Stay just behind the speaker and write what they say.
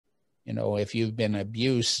You know, if you've been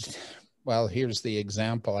abused, well, here's the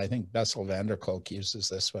example. I think Bessel van der Kolk uses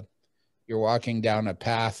this one. You're walking down a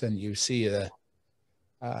path and you see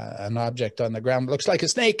an object on the ground. It looks like a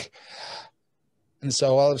snake. And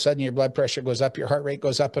so all of a sudden your blood pressure goes up, your heart rate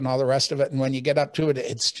goes up and all the rest of it. And when you get up to it,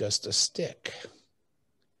 it's just a stick.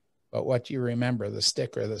 But what do you remember, the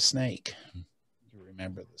stick or the snake? You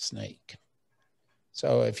remember the snake.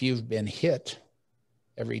 So if you've been hit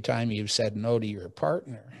every time you've said no to your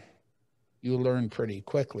partner, you learn pretty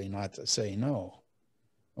quickly not to say no.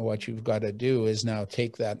 And what you've got to do is now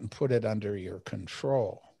take that and put it under your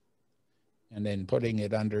control. And in putting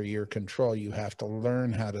it under your control, you have to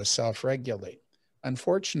learn how to self-regulate.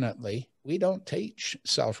 Unfortunately, we don't teach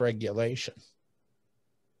self-regulation.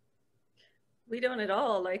 We don't at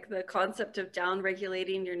all. Like the concept of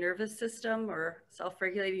down-regulating your nervous system or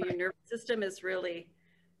self-regulating your nervous system is really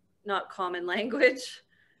not common language.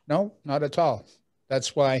 No, not at all.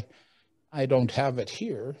 That's why I don't have it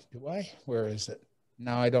here. Do I? Where is it?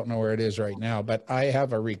 Now I don't know where it is right now, but I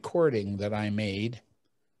have a recording that I made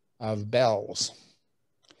of bells.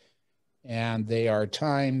 And they are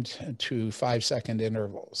timed to 5-second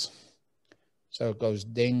intervals. So it goes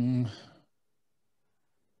ding,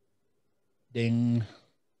 ding,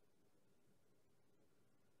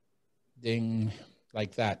 ding,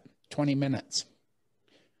 like that, 20 minutes.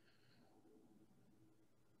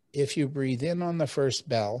 If you breathe in on the first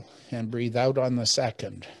bell and breathe out on the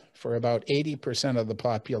second, for about 80% of the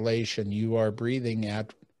population, you are breathing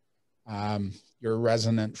at your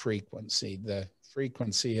resonant frequency, the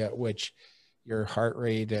frequency at which your heart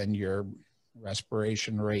rate and your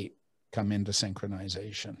respiration rate come into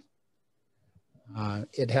synchronization.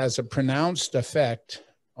 It has a pronounced effect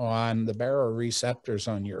on the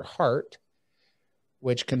baroreceptors on your heart,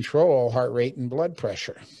 which control heart rate and blood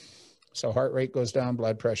pressure. So heart rate goes down,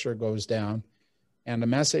 blood pressure goes down, and a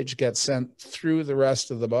message gets sent through the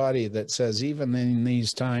rest of the body that says, even in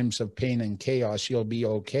these times of pain and chaos, you'll be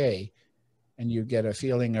okay. And you get a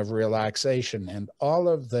feeling of relaxation, and all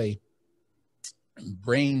of the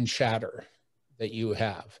brain chatter that you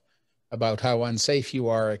have about how unsafe you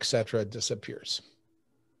are, etc., disappears.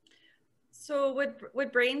 So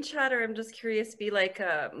would brain chatter, I'm just curious, be like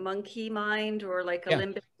a monkey mind or like a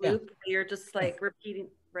limbic loop where you're just like repeating,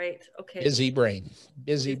 right? Okay. Busy brain.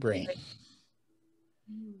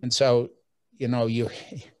 And so, you know,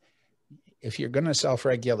 if you're going to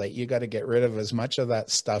self-regulate, you got to get rid of as much of that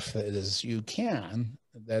stuff as you can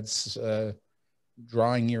that's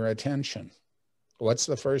drawing your attention. What's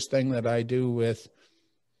the first thing that I do with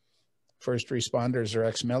first responders or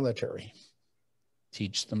ex-military?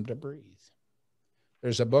 Teach them to breathe.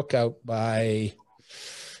 There's a book out by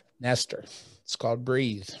Nestor. It's called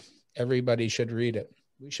Breathe. Everybody should read it.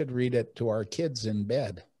 We should read it to our kids in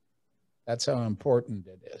bed. That's how important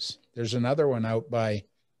it is. There's another one out by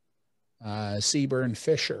Seaburn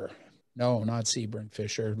Fisher. No, not Seaburn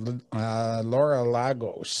Fisher. Laura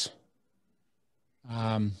Lagos.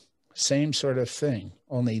 Same sort of thing,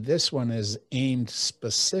 only this one is aimed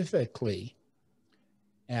specifically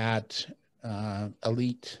at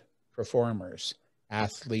elite performers,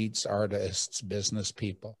 athletes, artists, business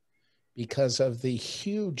people, because of the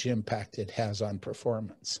huge impact it has on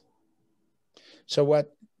performance. So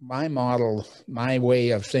what my model, my way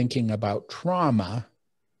of thinking about trauma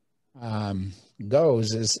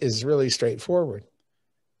goes is really straightforward.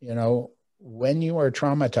 You know, when you are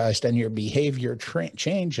traumatized and your behavior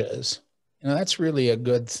changes, you know, that's really a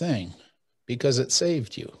good thing because it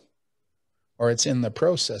saved you, or it's in the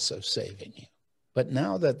process of saving you. But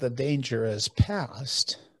now that the danger has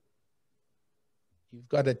passed, you've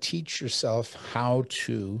got to teach yourself how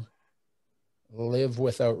to live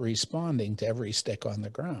without responding to every stick on the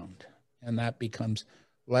ground. And that becomes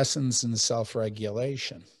lessons in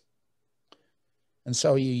self-regulation. And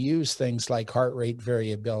so you use things like heart rate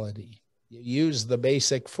variability. You use the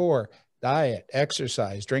basic 4: diet,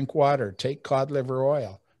 exercise, drink water, take cod liver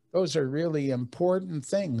oil. Those are really important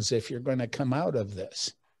things if you're going to come out of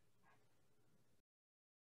this.